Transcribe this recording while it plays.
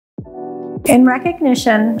In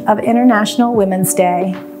recognition of International Women's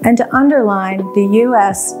Day and to underline the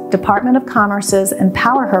U.S. Department of Commerce's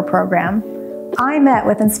Empower Her program, I met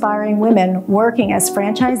with inspiring women working as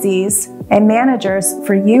franchisees and managers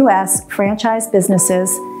for U.S. franchise businesses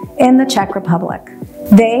in the Czech Republic.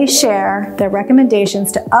 They share their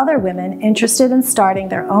recommendations to other women interested in starting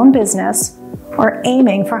their own business or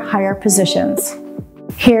aiming for higher positions.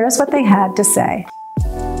 Here's what they had to say.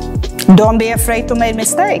 Don't be afraid to make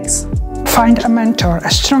mistakes. Find a mentor, a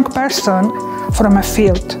strong person from a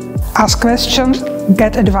field. Ask questions,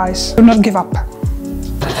 get advice. Do not give up.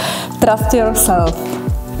 Trust yourself.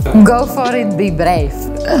 Go for it, be brave.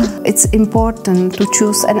 It's important to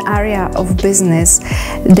choose an area of business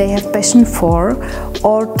they have passion for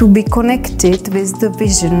or to be connected with the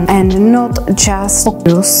vision and not just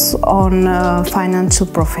focus on financial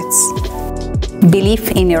profits. Believe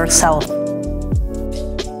in yourself.